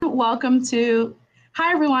Welcome to,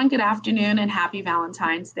 hi everyone, good afternoon and happy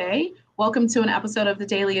Valentine's Day. Welcome to an episode of the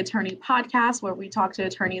Daily Attorney Podcast where we talk to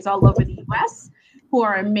attorneys all over the US who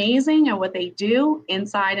are amazing at what they do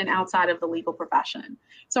inside and outside of the legal profession.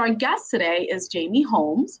 So our guest today is Jamie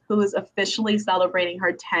Holmes, who is officially celebrating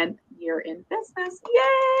her 10th year in business.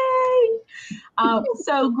 Yay!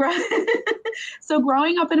 So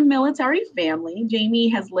growing up in a military family, Jamie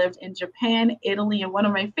has lived in Japan, Italy, and one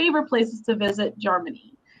of my favorite places to visit,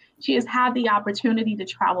 Germany. She has had the opportunity to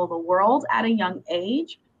travel the world at a young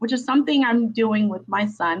age, which is something I'm doing with my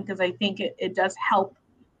son because I think it does help,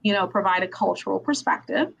 provide a cultural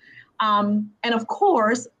perspective. And of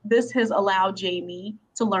course, this has allowed Jamie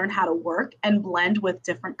to learn how to work and blend with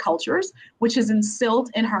different cultures, which has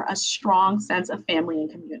instilled in her a strong sense of family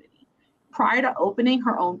and community. Prior to opening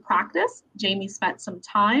her own practice, Jamie spent some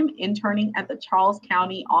time interning at the Charles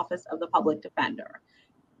County Office of the Public Defender.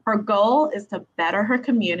 Her goal is to better her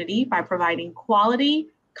community by providing quality,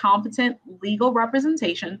 competent legal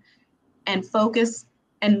representation and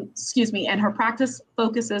her practice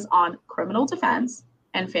focuses on criminal defense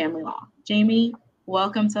and family law. Jamie,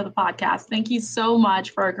 welcome to the podcast. Thank you so much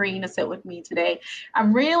for agreeing to sit with me today.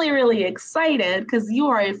 I'm really, really excited because you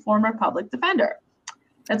are a former public defender.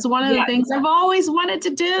 That's one of the things I've always wanted to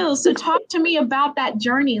do. So talk to me about that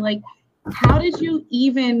journey. Like, how did you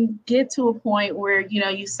even get to a point where,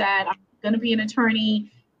 you said, I'm going to be an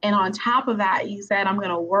attorney. And on top of that, you said, I'm going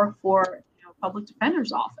to work for public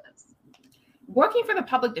defender's office. Working for the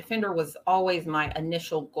public defender was always my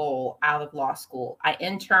initial goal out of law school. I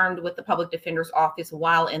interned with the public defender's office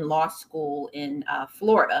while in law school in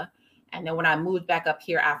Florida. And then when I moved back up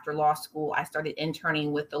here after law school, I started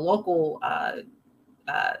interning with the local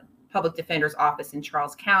public defender's office in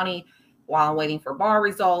Charles County while I'm waiting for bar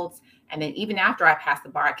results. And then even after I passed the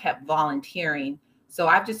bar, I kept volunteering. So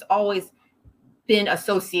I've just always been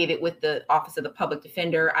associated with the Office of the Public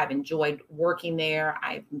Defender. I've enjoyed working there.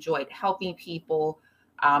 I've enjoyed helping people.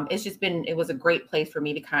 It was a great place for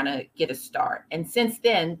me to kind of get a start. And since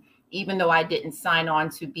then, even though I didn't sign on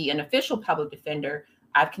to be an official public defender,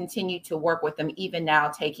 I've continued to work with them, even now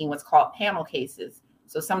taking what's called panel cases.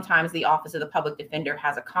 So sometimes the Office of the Public Defender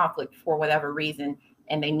has a conflict for whatever reason,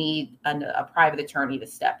 and they need a private attorney to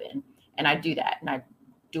step in. And I do that. And I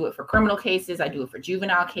do it for criminal cases. I do it for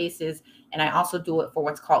juvenile cases. And I also do it for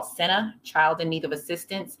what's called SINA, Child in Need of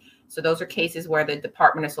Assistance. So those are cases where the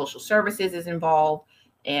Department of Social Services is involved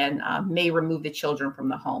and may remove the children from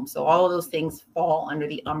the home. So all of those things fall under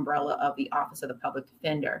the umbrella of the Office of the Public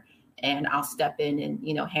Defender. And I'll step in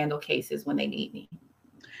and, handle cases when they need me.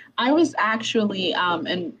 I was actually,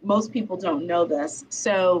 and most people don't know this,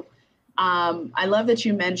 so I love that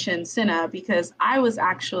you mentioned SINA because I was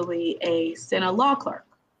actually a SINA law clerk.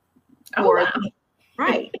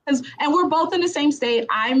 Right. And we're both in the same state.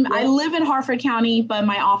 I live in Harford County, but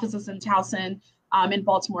my office is in Towson, in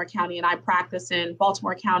Baltimore County, and I practice in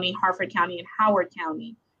Baltimore County, Harford County, and Howard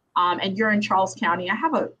County. And you're in Charles County. I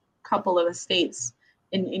have a couple of estates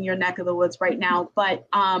in your neck of the woods right now, but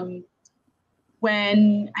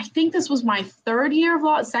when I think this was my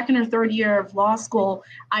second or third year of law school,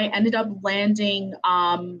 I ended up landing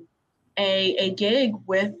a gig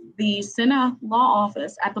with the SINA law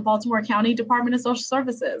office at the Baltimore County Department of Social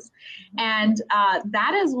Services. And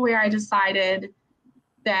that is where I decided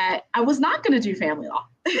that I was not going to do family law.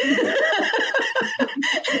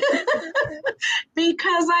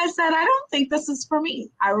 Because I said, I don't think this is for me.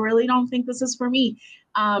 I really don't think this is for me.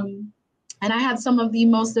 And I had some of the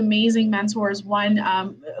most amazing mentors, one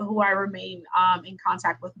who I remain in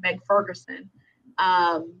contact with, Meg Ferguson.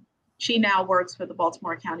 She now works for the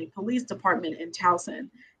Baltimore County Police Department in Towson.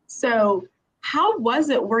 So how was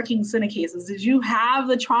it working SINA cases? Did you have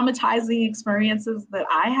the traumatizing experiences that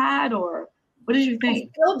I had, or what did you think? I'm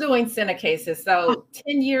still doing SINA cases. So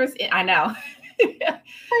 10 years, I know.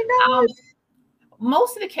 I know.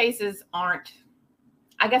 Most of the cases aren't,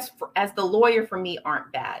 I guess as the lawyer for me,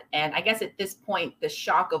 aren't bad. And I guess at this point, the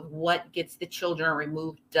shock of what gets the children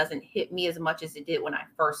removed doesn't hit me as much as it did when I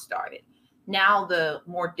first started. Now, the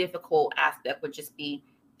more difficult aspect would just be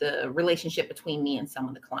the relationship between me and some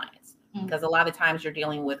of the clients. Because a lot of times you're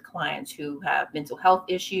dealing with clients who have mental health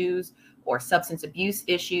issues or substance abuse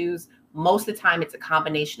issues. Most of the time, it's a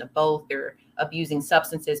combination of both. They're abusing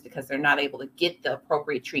substances because they're not able to get the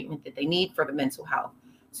appropriate treatment that they need for the mental health.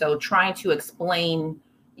 So trying to explain,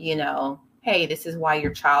 hey, this is why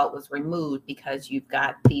your child was removed because you've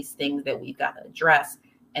got these things that we've got to address.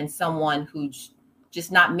 And someone who's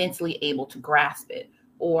just not mentally able to grasp it,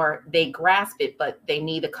 or they grasp it, but they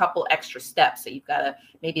need a couple extra steps. So you've got to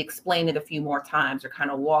maybe explain it a few more times or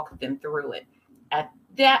kind of walk them through it. At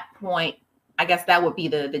that point, I guess that would be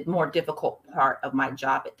the more difficult part of my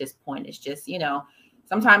job at this point. Is just,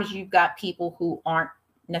 sometimes you've got people who aren't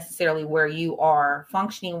necessarily where you are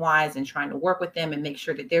functioning wise, and trying to work with them and make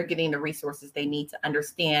sure that they're getting the resources they need to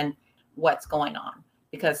understand what's going on.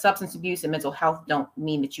 Because substance abuse and mental health don't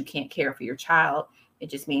mean that you can't care for your child. It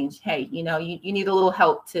just means, hey, you need a little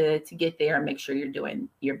help to get there and make sure you're doing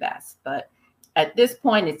your best. But at this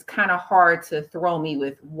point, it's kind of hard to throw me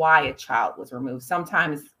with why a child was removed.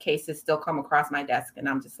 Sometimes cases still come across my desk and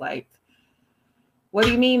I'm just like, what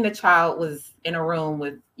do you mean the child was in a room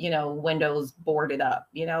with, windows boarded up?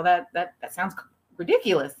 That sounds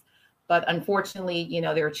ridiculous. But unfortunately,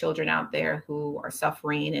 there are children out there who are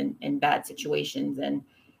suffering in bad situations. And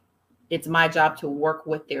it's my job to work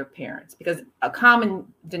with their parents, because a common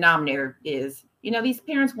denominator is, these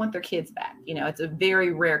parents want their kids back. It's a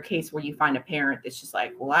very rare case where you find a parent that's just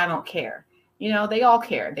like, well, I don't care. They all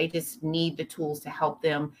care. They just need the tools to help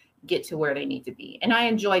them get to where they need to be. And I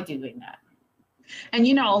enjoy doing that. And,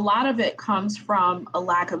 a lot of it comes from a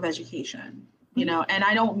lack of education, and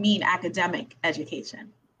I don't mean academic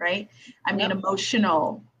education, right? I mean,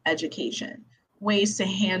 emotional education, ways to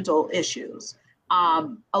handle issues. A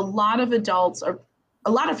lot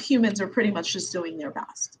of humans are pretty much just doing their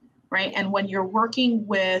best, right? And when you're working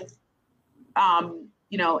with,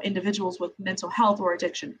 individuals with mental health or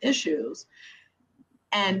addiction issues,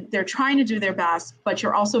 and they're trying to do their best, but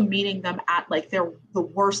you're also meeting them at like the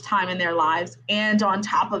worst time in their lives. And on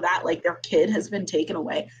top of that, like their kid has been taken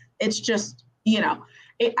away. It's just,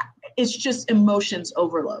 it's just emotions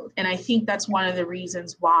overload. And I think that's one of the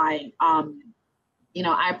reasons why,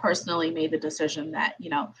 I personally made the decision that,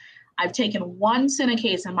 I've taken one SINA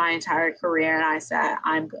case in my entire career and I said,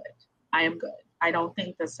 I'm good. I am good. I don't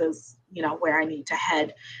think this is, where I need to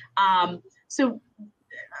head. So,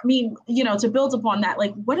 I mean, to build upon that,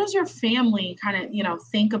 like, what does your family kind of,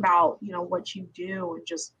 think about, what you do, and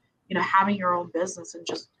just, having your own business and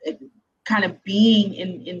just kind of being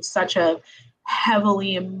in such a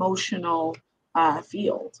heavily emotional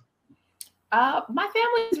field? My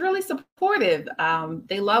family is really supportive.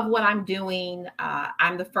 They love what I'm doing.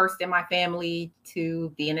 I'm the first in my family to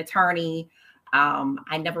be an attorney.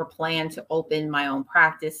 I never planned to open my own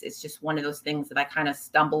practice. It's just one of those things that I kind of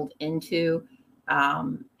stumbled into.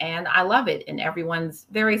 And I love it. And everyone's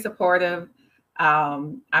very supportive.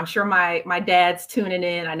 I'm sure my dad's tuning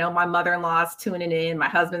in. I know my mother-in-law's tuning in. My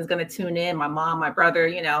husband's going to tune in. My mom, my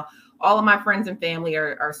brother, all of my friends and family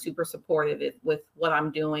are super supportive with what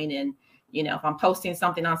I'm doing. And, if I'm posting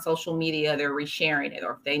something on social media, they're resharing it.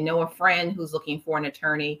 Or if they know a friend who's looking for an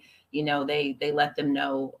attorney, they let them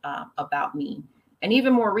know about me. And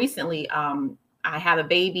even more recently, I have a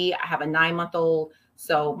baby. I have a 9-month-old.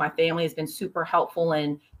 So my family has been super helpful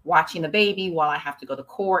in watching the baby while I have to go to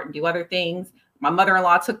court and do other things. My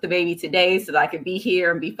mother-in-law took the baby today so that I could be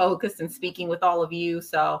here and be focused and speaking with all of you.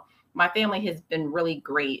 So my family has been really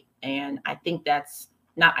great. And I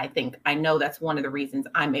know that's one of the reasons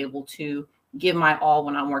I'm able to give my all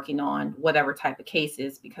when I'm working on whatever type of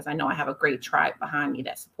cases, because I know I have a great tribe behind me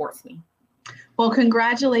that supports me. Well,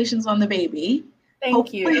 congratulations on the baby.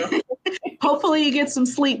 Thank you. Hopefully you get some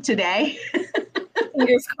sleep today.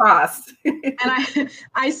 Fingers crossed. And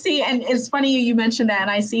I see, and it's funny you mentioned that,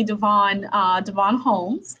 and I see Devon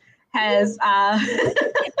Holmes has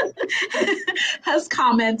has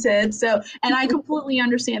commented. So, and I completely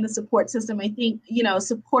understand the support system. I think,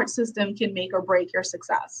 support system can make or break your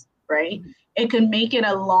success, right? Mm-hmm. It can make it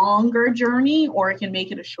a longer journey or it can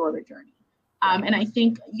make it a shorter journey. And I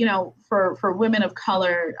think, for women of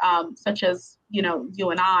color, such as, you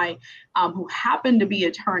and I, who happen to be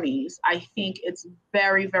attorneys, I think it's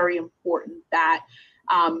very, very important that,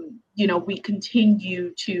 we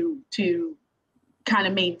continue to kind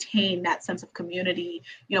of maintain that sense of community,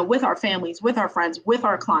 with our families, with our friends, with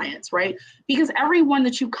our clients, right? Because everyone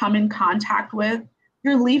that you come in contact with,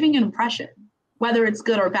 you're leaving an impression, whether it's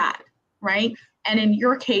good or bad, right? And in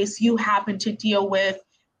your case, you happen to deal with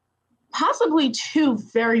possibly two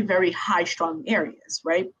very, very high strung areas,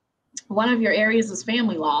 right? One of your areas is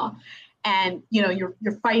family law. And, you're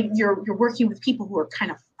working with people who are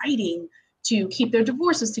kind of fighting to keep their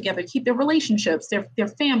divorces together, keep their relationships, their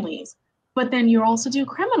families. But then you also do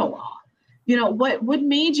criminal law. What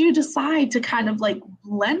made you decide to kind of like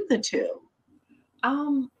blend the two?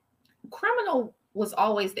 Criminal was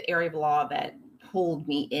always the area of law that pulled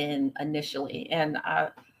me in initially. And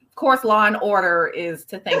of course, Law and Order is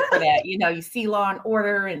to thank for that. You see Law and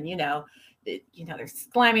Order and, they're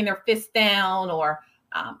slamming their fists down, or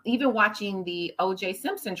even watching the O.J.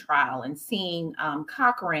 Simpson trial and seeing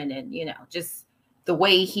Cochran and, just the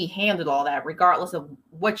way he handled all that, regardless of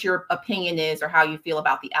what your opinion is or how you feel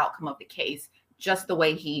about the outcome of the case, just the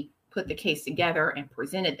way he put the case together and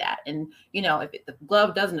presented that. And, if the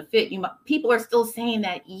glove doesn't fit, people are still saying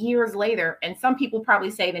that years later. And some people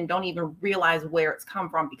probably say it and don't even realize where it's come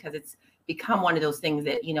from, because it's become one of those things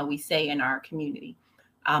that, we say in our community.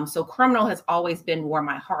 So criminal has always been where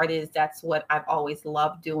my heart is. That's what I've always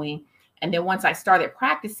loved doing. And then once I started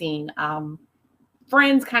practicing,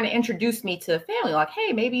 friends kind of introduced me to family, like,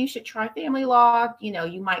 hey, maybe you should try family law.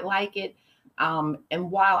 You might like it. And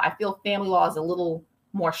while I feel family law is a little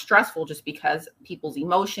more stressful just because people's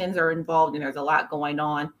emotions are involved and there's a lot going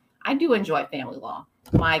on, I do enjoy family law.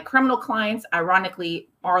 My criminal clients, ironically,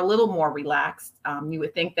 are a little more relaxed. You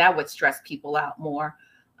would think that would stress people out more,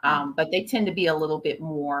 but they tend to be a little bit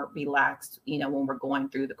more relaxed, when we're going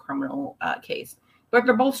through the criminal case. But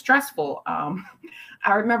they're both stressful.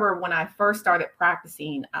 I remember when I first started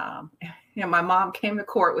practicing, my mom came to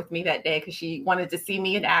court with me that day because she wanted to see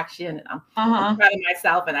me in action. I'm proud of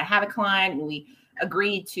myself, and I had a client, and we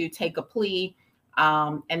agreed to take a plea.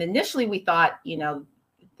 And initially we thought,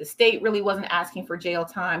 the state really wasn't asking for jail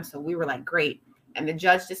time. So we were like, great. And the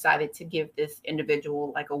judge decided to give this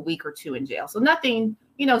individual like a week or two in jail. So nothing,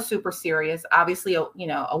 super serious. Obviously,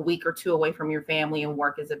 a week or two away from your family and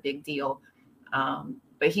work is a big deal.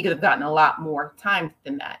 But he could have gotten a lot more time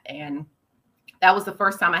than that. And that was the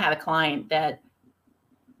first time I had a client that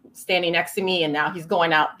standing next to me, and now he's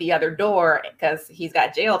going out the other door because he's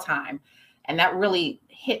got jail time. And that really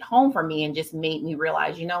hit home for me and just made me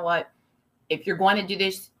realize, you know what, if you're going to do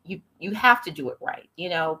this, you have to do it right,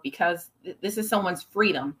 because this is someone's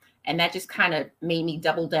freedom. And that just kind of made me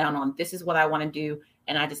double down on, this is what I want to do.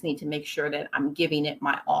 And I just need to make sure that I'm giving it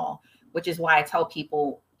my all, which is why I tell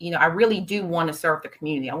people, I really do want to serve the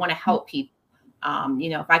community. I want to help people.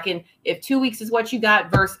 If 2 weeks is what you got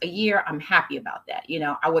versus a year, I'm happy about that.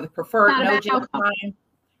 I would have preferred no jail time,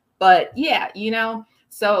 but yeah,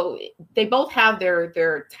 so they both have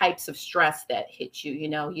their types of stress that hit you. You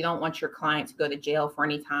don't want your client to go to jail for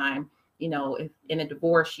any time. If in a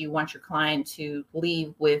divorce, you want your client to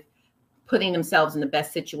leave with putting themselves in the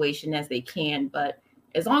best situation as they can. But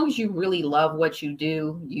as long as you really love what you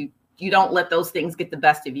do, you don't let those things get the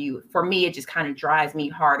best of you. For me, it just kind of drives me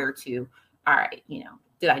harder to, all right,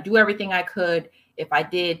 did I do everything I could? If I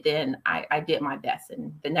did, then I did my best.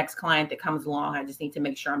 And the next client that comes along, I just need to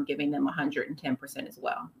make sure I'm giving them 110% as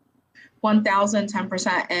well.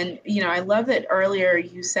 1010%. And, I love that earlier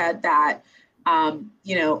you said that,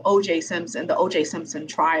 O.J. Simpson, the O.J. Simpson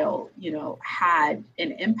trial, had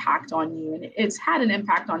an impact on you. And it's had an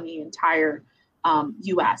impact on the entire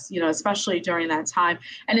U.S., especially during that time.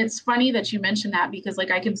 And it's funny that you mentioned that, because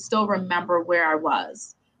I can still remember where I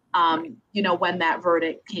was, when that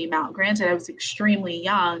verdict came out. Granted, I was extremely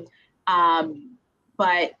young,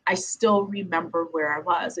 but I still remember where I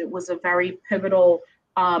was. It was a very pivotal,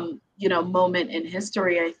 moment in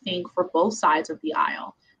history, I think, for both sides of the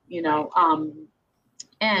aisle,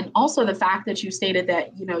 and also the fact that you stated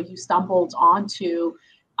that, you stumbled onto,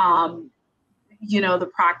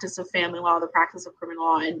 the practice of family law, the practice of criminal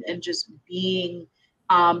law, and just being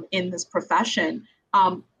in this profession.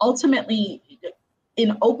 Ultimately,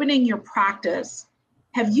 in opening your practice,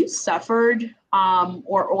 have you suffered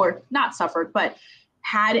or not suffered, but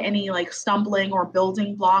had any stumbling or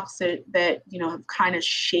building blocks that have kind of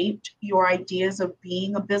shaped your ideas of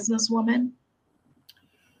being a businesswoman?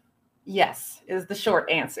 Yes, is the short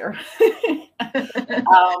answer.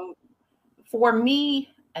 For me,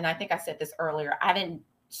 and I think I said this earlier, I didn't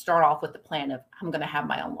start off with the plan of I'm going to have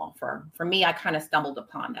my own law firm. For me, I kind of stumbled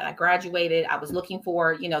upon that. I graduated. I was looking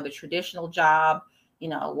for, the traditional job,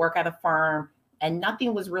 work at a firm, and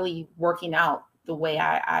nothing was really working out the way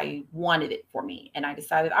I wanted it for me. And I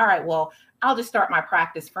decided, all right, well, I'll just start my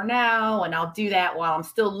practice for now, and I'll do that while I'm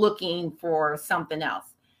still looking for something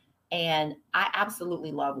else. And I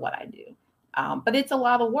absolutely love what I do. But it's a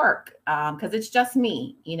lot of work because it's just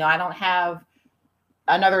me. I don't have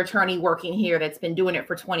another attorney working here that's been doing it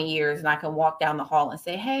for 20 years and I can walk down the hall and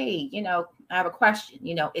say, hey, I have a question.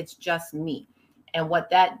 It's just me. And what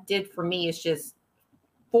that did for me is just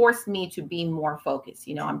forced me to be more focused.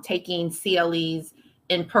 I'm taking CLEs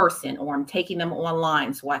in person, or I'm taking them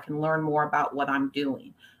online so I can learn more about what I'm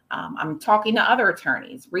doing. I'm talking to other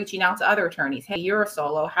attorneys, reaching out to other attorneys. Hey, you're a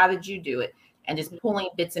solo. How did you do it? And just pulling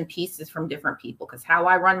bits and pieces from different people, because how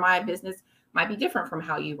I run my business might be different from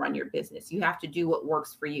how you run your business. You have to do what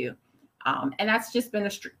works for you. And that's just been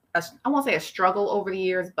I won't say a struggle over the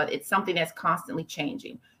years, but it's something that's constantly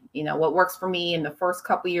changing. What works for me in the first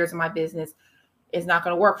couple of years of my business is not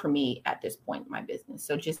going to work for me at this point in my business.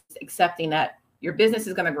 So just accepting that Your business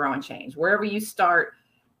is going to grow and change. Wherever you start,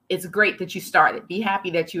 it's great that you started. Be happy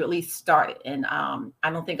that you at least started. And I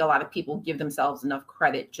don't think a lot of people give themselves enough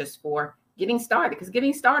credit just for getting started, because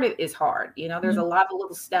getting started is hard. You know, there's a lot of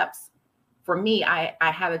little steps. For me, I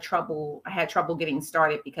had trouble getting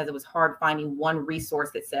started because it was hard finding one resource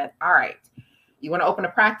that said, all right, you want to open a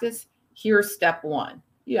practice? Here's step one.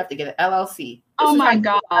 You have to get an LLC. Oh my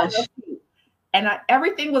gosh. And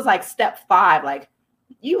everything was like step 5, like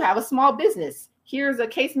you have a small business. Here's a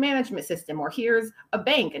case management system, or here's a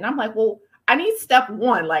bank. And I'm like, well, I need step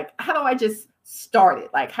 1. Like, how do I just start it?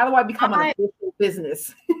 Like, how do I become an official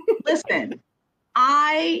business? Listen,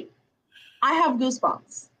 I have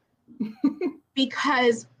goosebumps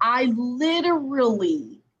because I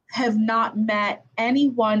literally have not met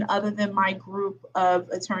anyone other than my group of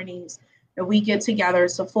attorneys that we get together.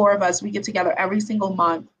 So 4 of us, we get together every single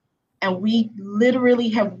month, and we literally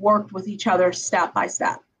have worked with each other step by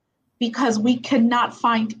step, because we cannot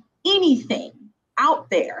find anything out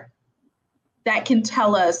there that can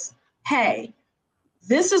tell us, hey,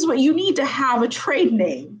 this is what you need to have a trade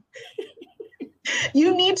name.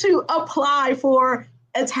 You need to apply for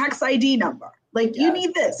a tax ID number. Like, you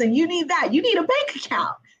need this and you need that. You need a bank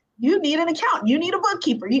account. You need an accountant. You need a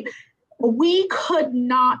bookkeeper. We could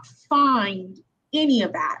not find any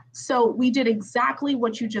of that. So we did exactly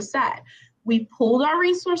what you just said. We pulled our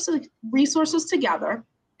resources together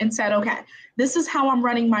and said, okay, this is how I'm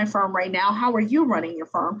running my firm right now. How are you running your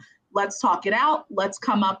firm? Let's talk it out. Let's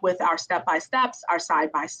come up with our step-by-steps, our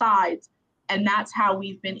side-by-sides. And that's how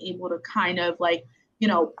we've been able to kind of like,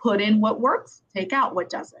 put in what works, take out what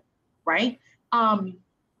doesn't, right?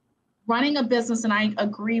 Running a business, and I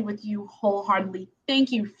agree with you wholeheartedly.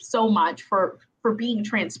 Thank you so much for being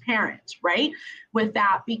transparent, right? With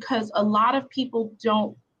that, because a lot of people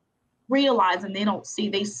don't realize, and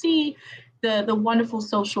they see the wonderful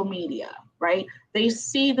social media, right? They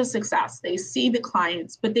see the success, they see the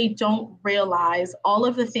clients, but they don't realize all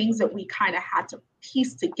of the things that we kind of had to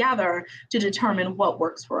piece together to determine what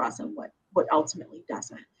works for us and what ultimately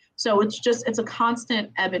doesn't. So it's a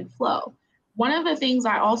constant ebb and flow. One of the things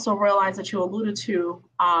I also realized that you alluded to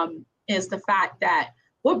is the fact that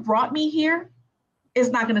what brought me here is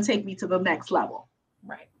not going to take me to the next level.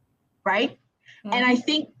 Right. Mm-hmm. And I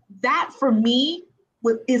think that for me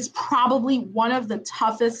is probably one of the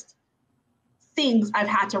toughest things I've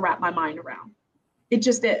had to wrap my mind around. It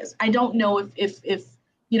just is. I don't know if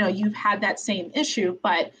you've had that same issue,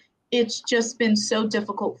 but it's just been so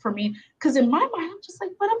difficult for me, because in my mind, I'm just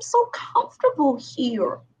like, but I'm so comfortable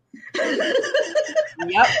here.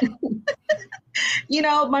 Yep.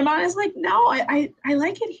 My mind is like, no, I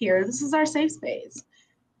like it here. This is our safe space.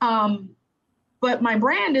 But my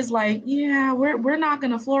brand is like, yeah, we're not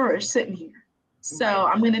going to flourish sitting here. So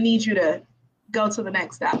I'm going to need you to go to the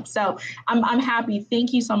next step. So I'm happy.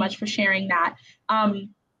 Thank you so much for sharing that.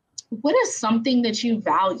 What is something that you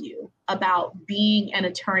value about being an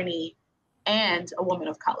attorney and a woman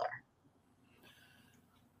of color?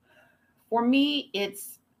 For me,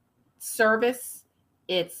 it's service.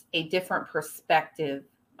 It's a different perspective,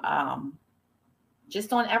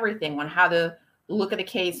 just on everything, on how to look at a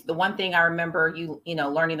case. The one thing I remember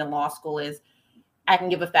learning in law school is I can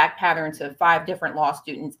give a fact pattern to 5 different law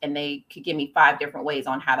students, and they could give me 5 different ways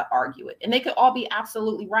on how to argue it. And they could all be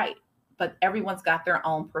absolutely right, but everyone's got their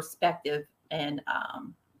own perspective and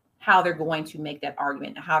how they're going to make that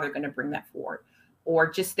argument and how they're going to bring that forward,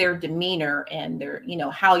 or just their demeanor and their,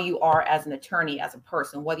 how you are as an attorney, as a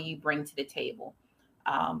person. What do you bring to the table?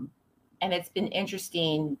 And it's been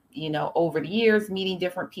interesting, over the years, meeting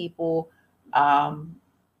different people. And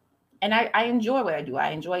I enjoy what I do. I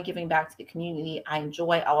enjoy giving back to the community. I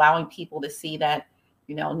enjoy allowing people to see that,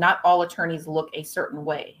 not all attorneys look a certain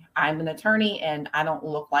way. I'm an attorney, and I don't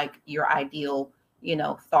look like your ideal,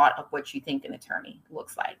 thought of what you think an attorney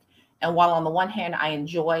looks like. And while on the one hand, I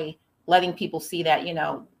enjoy letting people see that,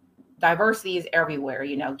 diversity is everywhere,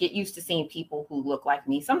 get used to seeing people who look like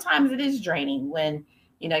me. Sometimes it is draining when,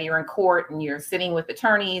 you're in court and you're sitting with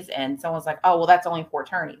attorneys and someone's like, oh, well, that's only 4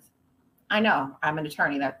 attorneys. I know, I'm an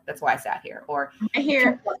attorney. That's why I sat here. Or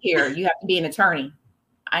here, you have to be an attorney.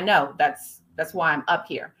 I know, that's why I'm up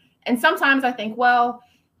here. And sometimes I think, well,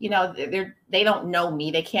 they don't know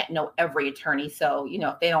me. They can't know every attorney. So,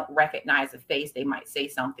 if they don't recognize a face, they might say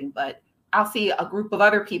something. But I'll see a group of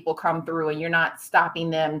other people come through, and you're not stopping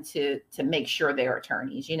them to make sure they're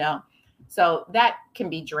attorneys, So that can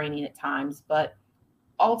be draining at times. But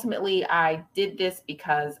ultimately, I did this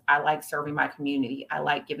because I like serving my community. I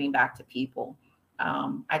like giving back to people.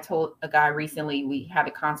 I told a guy recently, we had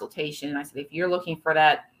a consultation, and I said, if you're looking for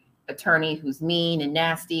that attorney who's mean and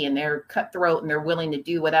nasty and they're cutthroat and they're willing to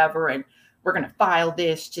do whatever and we're going to file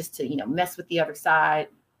this just to, mess with the other side.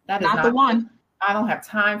 That is not the one. I don't have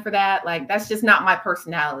time for that. Like, that's just not my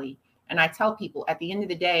personality. And I tell people at the end of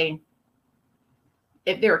the day,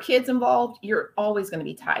 if there are kids involved, you're always going to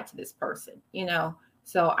be tied to this person,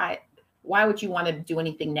 So why would you want to do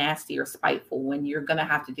anything nasty or spiteful when you're going to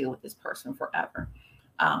have to deal with this person forever?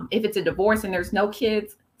 If it's a divorce and there's no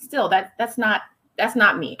kids, still that's not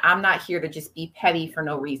me. I'm not here to just be petty for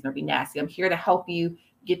no reason or be nasty. I'm here to help you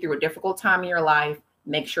get through a difficult time in your life,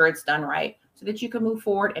 make sure it's done right so that you can move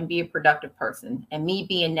forward and be a productive person. And me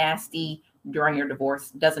being nasty during your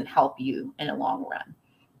divorce doesn't help you in the long run.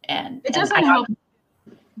 And it doesn't help,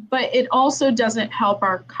 but it also doesn't help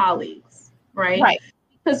our colleagues, right? Right.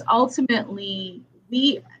 Because ultimately,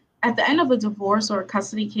 at the end of a divorce or a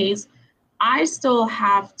custody case, I still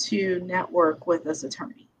have to network with this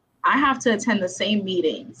attorney. I have to attend the same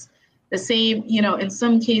meetings, the same, in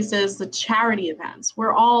some cases, the charity events.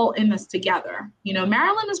 We're all in this together.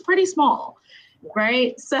 Maryland is pretty small,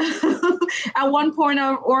 right? So at one point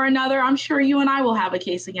or another, I'm sure you and I will have a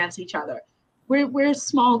case against each other. We're a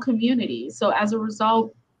small community. So as a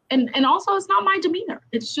result, and also it's not my demeanor.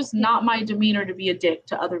 It's just not my demeanor to be a dick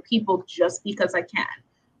to other people just because I can,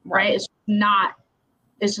 right? It's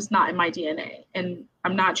just not in my DNA. And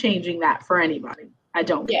I'm not changing that for anybody. I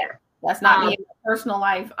don't care. That's not me in my personal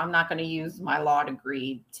life. I'm not going to use my law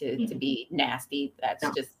degree to be nasty. That's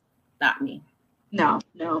just not me. No.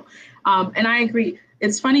 And I agree.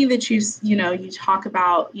 It's funny that you talk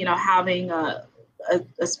about, having a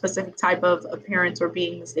specific type of appearance or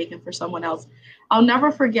being mistaken for someone else. I'll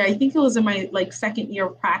never forget. I think it was in my second year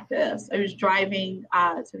of practice. I was driving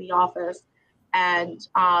to the office and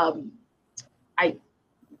I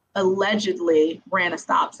allegedly ran a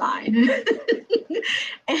stop sign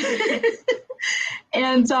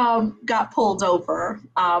and got pulled over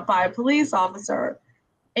by a police officer.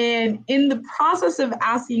 And in the process of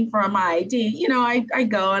asking for my ID, I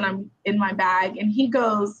go and I'm in my bag and he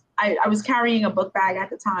goes, I was carrying a book bag at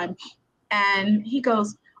the time. And he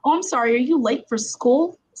goes, "Oh, I'm sorry, are you late for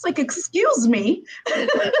school?" It's like, excuse me. I'm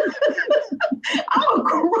a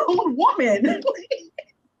grown woman.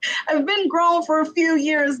 I've been grown for a few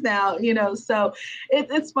years now, so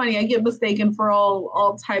it's funny. I get mistaken for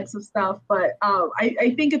all types of stuff, but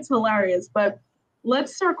I think it's hilarious. But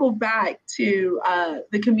let's circle back to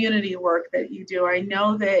the community work that you do. I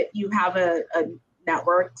know that you have a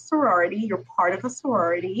network sorority. You're part of a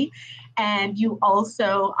sorority, and you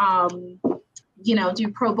also do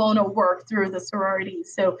pro bono work through the sorority.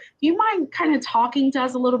 So do you mind kind of talking to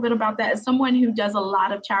us a little bit about that? As someone who does a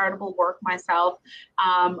lot of charitable work myself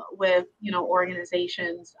with,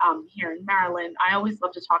 organizations here in Maryland, I always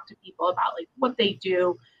love to talk to people about what they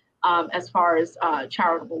do as far as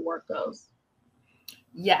charitable work goes.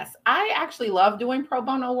 Yes, I actually love doing pro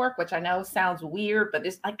bono work, which I know sounds weird, but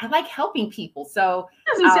I like helping people. So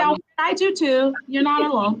doesn't sound weird. I do too. You're not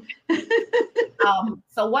alone.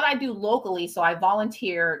 So what I do locally, so I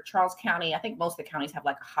volunteer Charles County. I think most of the counties have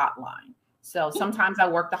a hotline. So sometimes I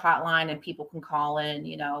work the hotline and people can call in,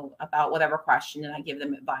 about whatever question, and I give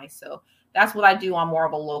them advice. So that's what I do on more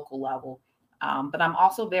of a local level. But I'm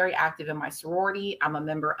also very active in my sorority. I'm a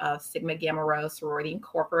member of Sigma Gamma Rho Sorority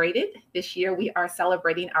Incorporated. This year, we are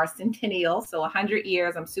celebrating our centennial, so 100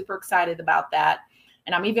 years. I'm super excited about that.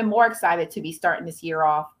 And I'm even more excited to be starting this year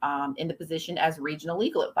off in the position as regional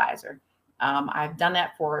legal advisor. I've done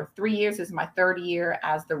that for 3 years. This is my third year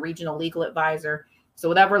as the regional legal advisor. So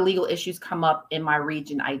whatever legal issues come up in my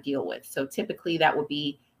region, I deal with. So typically that would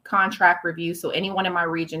be contract review. So anyone in my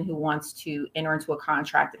region who wants to enter into a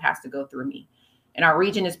contract, it has to go through me. And our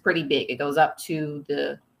region is pretty big. It goes up to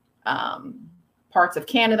the parts of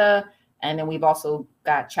Canada. And then we've also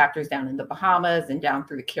got chapters down in the Bahamas and down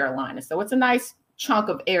through the Carolinas. So it's a nice chunk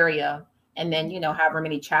of area. And then, however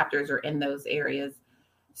many chapters are in those areas.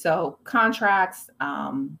 So contracts,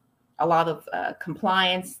 a lot of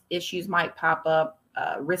compliance issues might pop up.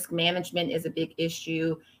 Risk management is a big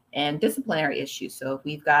issue, and disciplinary issues. So if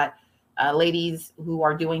we've got ladies who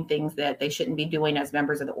are doing things that they shouldn't be doing as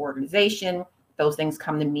members of the organization, those things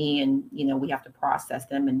come to me, and we have to process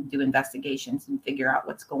them and do investigations and figure out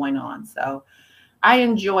what's going on. So I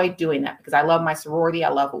enjoy doing that because I love my sorority. I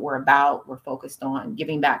love what we're about. We're focused on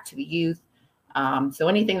giving back to the youth. So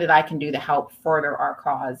anything that I can do to help further our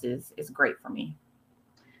cause is great for me.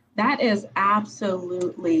 That is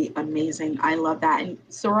absolutely amazing. I love that. And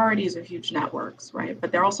sororities are huge networks, right?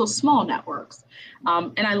 But they're also small networks.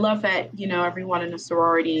 And I love that, everyone in a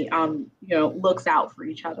sorority, looks out for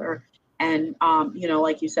each other. And,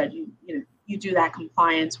 like you said, you do that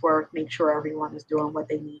compliance work, make sure everyone is doing what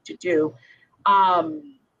they need to do.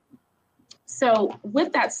 So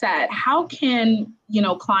with that said, how can,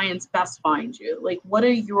 clients best find you? Like, what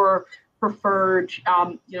are your preferred,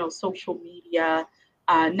 social media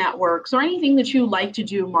networks or anything that you like to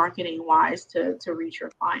do marketing wise to reach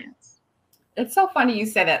your clients? It's so funny you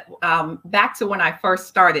said that. Back to when I first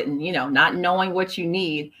started and, not knowing what you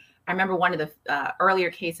need. I remember one of the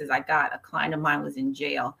earlier cases I got, a client of mine was in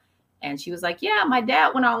jail and she was like, yeah, my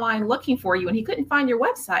dad went online looking for you and he couldn't find your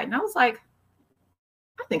website. And I was like,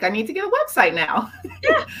 I think I need to get a website now.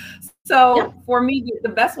 Yeah. So for me, the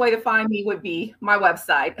best way to find me would be my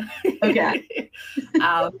website. Okay.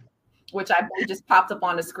 Which I just popped up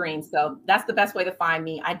on the screen. So that's the best way to find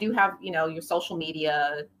me. I do have, your social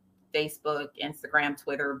media, Facebook, Instagram,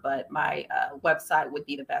 Twitter, but my website would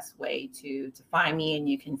be the best way to find me, and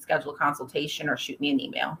you can schedule a consultation or shoot me an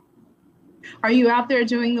email. Are you out there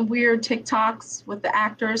doing the weird TikToks with the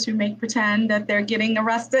actors who make pretend that they're getting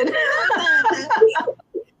arrested?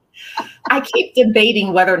 I keep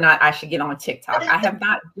debating whether or not I should get on TikTok. I have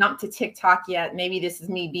not jumped to TikTok yet. Maybe this is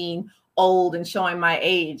me being old and showing my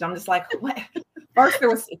age. I'm just like, what? First,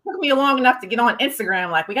 it took me long enough to get on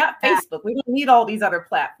Instagram. Like, we got Facebook. We don't need all these other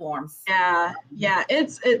platforms. Yeah.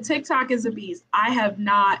 TikTok is a beast. I have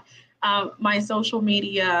not. My social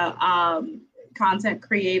media content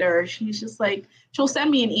creator, she's just like, she'll send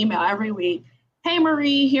me an email every week. Hey,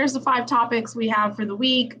 Marie, here's the 5 topics we have for the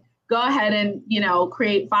week. Go ahead and,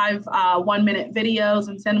 create 5 1-minute videos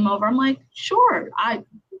and send them over. I'm like, sure. I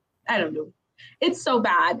don't know. It's so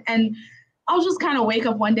bad. And I'll just kind of wake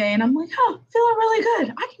up one day and I'm like, feeling really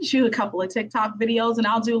good. I can shoot a couple of TikTok videos and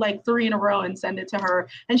I'll do like 3 in a row and send it to her.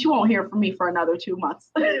 And she won't hear from me for another 2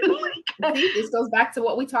 months. See, this goes back to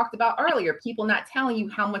what we talked about earlier. People not telling you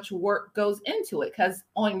how much work goes into it. Because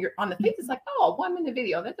on the face, it's like, oh, 1-minute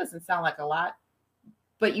video. That doesn't sound like a lot.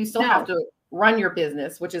 But you still have to run your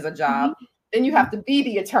business, which is a job. Mm-hmm. Then you have to be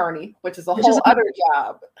the attorney, which is a whole other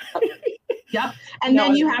job. Yep. And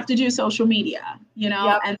then you have to do social media,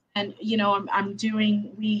 yep. and I'm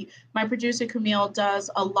doing, my producer Camille does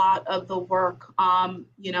a lot of the work,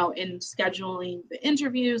 in scheduling the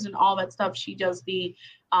interviews and all that stuff. She does the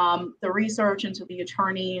research into the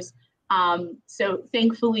attorneys. So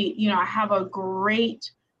thankfully, I have a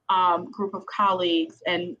great group of colleagues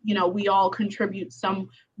and, we all contribute some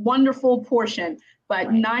wonderful portion, but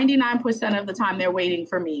 99% of the time they're waiting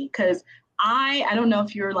for me because I don't know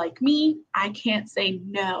if you're like me, I can't say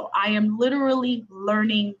no. I am literally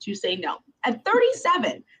learning to say no. At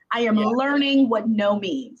 37, I am learning what no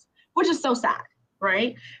means, which is so sad,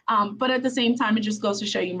 right? But at the same time, it just goes to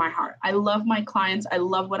show you my heart. I love my clients. I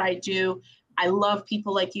love what I do. I love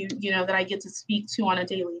people like you, that I get to speak to on a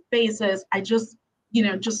daily basis. I just,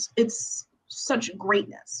 it's such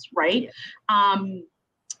greatness, right?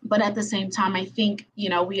 But at the same time, I think,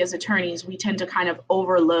 we as attorneys, we tend to kind of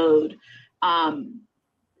overload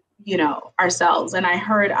ourselves. And I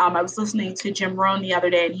heard, I was listening to Jim Rohn the other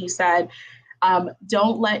day, and he said,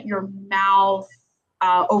 don't let your mouth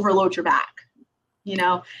overload your back.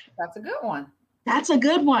 That's a good one. That's a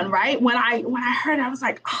good one, right? When I heard it, I was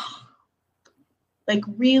like, oh, like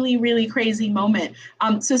really, really crazy moment.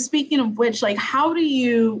 So speaking of which, like, how do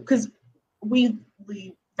you, because we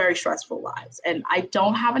lead very stressful lives, and I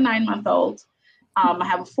don't have a 9-month-old. I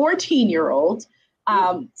have a 14-year-old.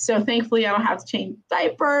 So thankfully I don't have to change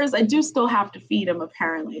diapers. I do still have to feed him,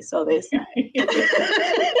 apparently, so they say.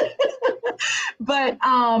 But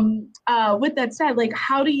with that said, like,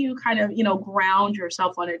 how do you kind of, ground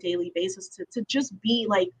yourself on a daily basis to just be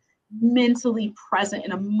like mentally present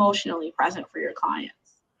and emotionally present for your clients?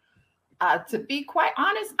 To be quite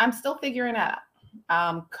honest, I'm still figuring out.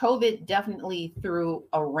 COVID definitely threw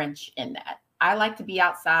a wrench in that. I like to be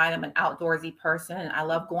outside. I'm an outdoorsy person. I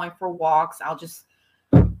love going for walks. I'll just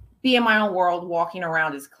be in my own world. Walking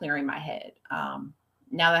around is clearing my head.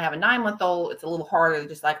 Now that I have a 9-month-old, it's a little harder to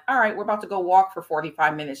just like, all right, we're about to go walk for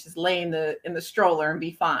 45 minutes, just lay in the stroller and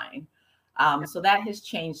be fine. So that has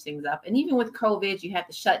changed things up. And even with COVID, you had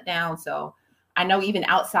to shut down. So I know even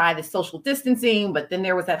outside is social distancing, but then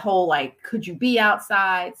there was that whole, like, could you be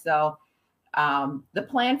outside? So the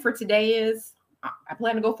plan for today is I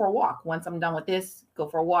plan to go for a walk. Once I'm done with this, go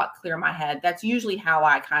for a walk, clear my head. That's usually how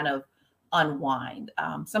I kind of unwind.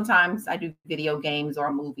 Sometimes I do video games or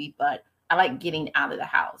a movie, but I like getting out of the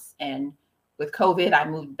house. And with COVID, I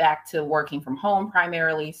moved back to working from home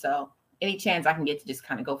primarily. So any chance I can get to just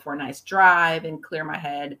kind of go for a nice drive and clear my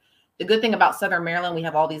head. The good thing about Southern Maryland, we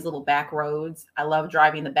have all these little back roads. I love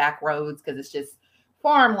driving the back roads because it's just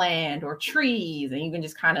farmland or trees, and you can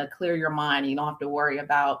just kind of clear your mind. You don't have to worry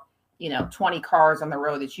about, 20 cars on the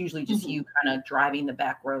road. It's usually just you kind of driving the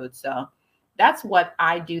back road. So that's what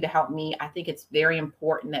I do to help me. I think it's very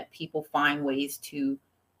important that people find ways to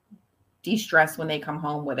de-stress when they come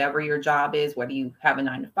home, whatever your job is, whether you have a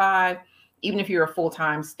 9 to 5, even if you're a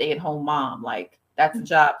full-time stay-at-home mom, like that's a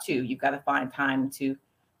job too. You've got to find time to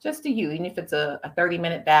just do you, even if it's a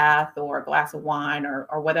 30-minute bath or a glass of wine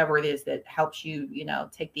or whatever it is that helps you,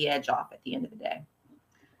 take the edge off at the end of the day.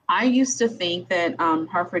 I used to think that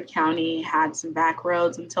Harford County had some back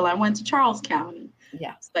roads until I went to Charles County.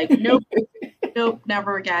 Yeah. It's like, nope, nope,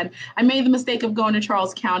 never again. I made the mistake of going to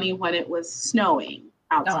Charles County when it was snowing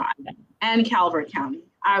outside and Calvert County.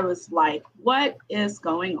 I was like, what is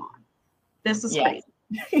going on? This is crazy.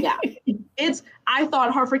 Yeah. I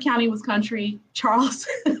thought Harford County was country, Charles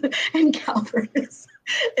and Calvert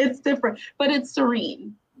it's different, but it's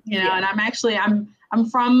serene, and I'm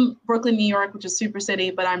from Brooklyn, New York, which is super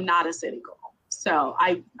city, but I'm not a city girl. So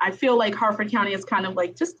I feel like Harford County is kind of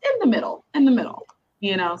like just in the middle,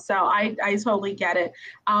 so I totally get it.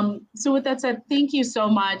 So with that said, thank you so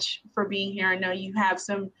much for being here. I know you have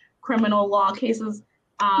some criminal law cases,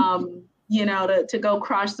 to go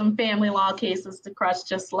crush, some family law cases to crush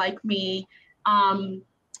just like me.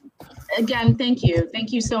 Again, thank you.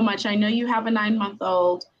 Thank you so much. I know you have a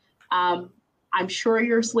 9-month-old. I'm sure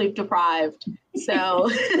you're sleep deprived. So,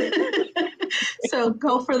 so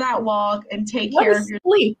go for that walk and take care of your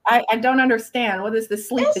sleep. I don't understand. What is the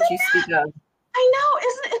sleep that you speak of? I know,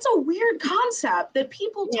 it's a weird concept that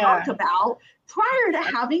people talk about prior to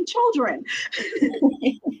having children.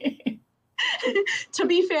 To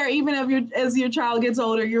be fair, even as your child gets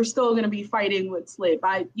older, you're still going to be fighting with sleep.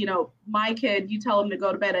 My kid, you tell him to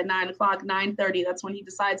go to bed at 9 o'clock, 9:30. That's when he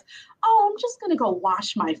decides, I'm just going to go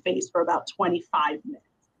wash my face for about 25 minutes.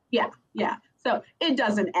 Yeah. So it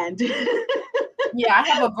doesn't end. Yeah, I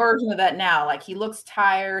have a version of that now. Like he looks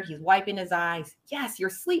tired. He's wiping his eyes. Yes, you're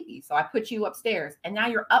sleepy. So I put you upstairs and now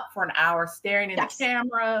you're up for an hour staring in the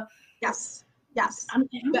camera. Yes. I'm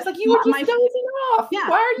just like, you were just dozing off. Yeah.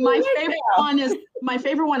 Why are you my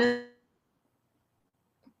favorite one is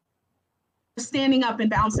standing up and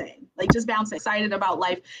bouncing, like just bouncing, excited about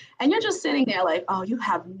life. And you're just sitting there like, oh, you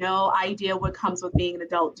have no idea what comes with being an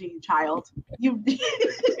adult, do you, child? You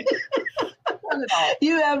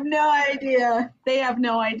have no idea. They have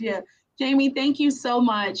no idea. Jamie, thank you so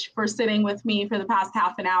much for sitting with me for the past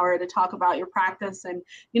half an hour to talk about your practice and,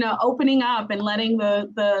 opening up and letting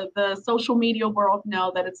the social media world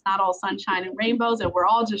know that it's not all sunshine and rainbows and we're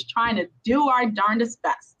all just trying to do our darndest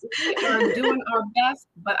best. We're doing our best,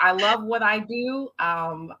 but I love what I do.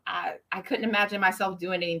 I couldn't imagine myself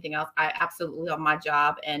doing anything else. I absolutely love my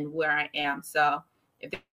job and where I am. So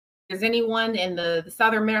if there's anyone in the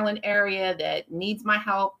Southern Maryland area that needs my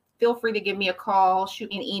help, feel free to give me a call,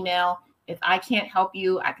 shoot me an email. If I can't help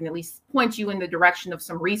you, I can at least point you in the direction of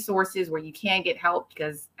some resources where you can get help.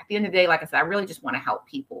 Because at the end of the day, like I said, I really just want to help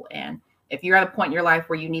people. And if you're at a point in your life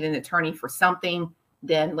where you need an attorney for something,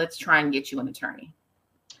 then let's try and get you an attorney.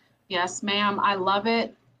 Yes, ma'am. I love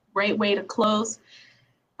it. Great way to close.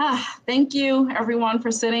 Thank you, everyone,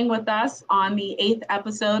 for sitting with us on the 8th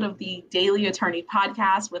episode of the Daily Attorney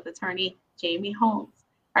Podcast with attorney Jamie Holmes.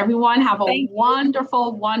 Everyone have a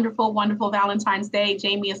wonderful, wonderful, wonderful Valentine's Day.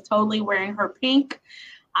 Jamie is totally wearing her pink.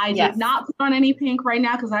 I did not put on any pink right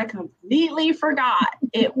now because I completely forgot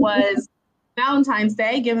it was Valentine's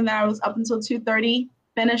Day, given that I was up until 2:30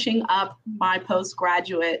 finishing up my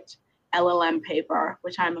postgraduate LLM paper,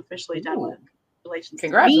 which I'm officially done with.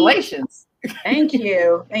 Congratulations. Thank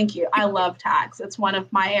you. Thank you. I love tax. It's one of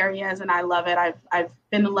my areas and I love it. I've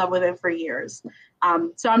been in love with it for years.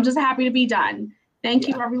 So I'm just happy to be done. Thank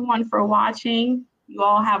you, everyone, for watching. You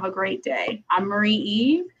all have a great day. I'm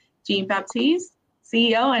Marie-Eve Jean-Baptiste,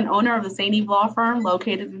 CEO and owner of the St. Eve Law Firm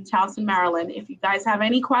located in Towson, Maryland. If you guys have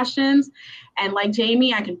any questions, and like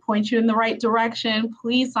Jamie, I can point you in the right direction,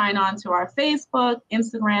 please sign on to our Facebook,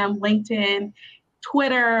 Instagram, LinkedIn,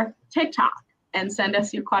 Twitter, TikTok, and send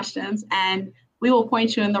us your questions, and we will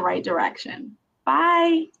point you in the right direction.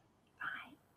 Bye.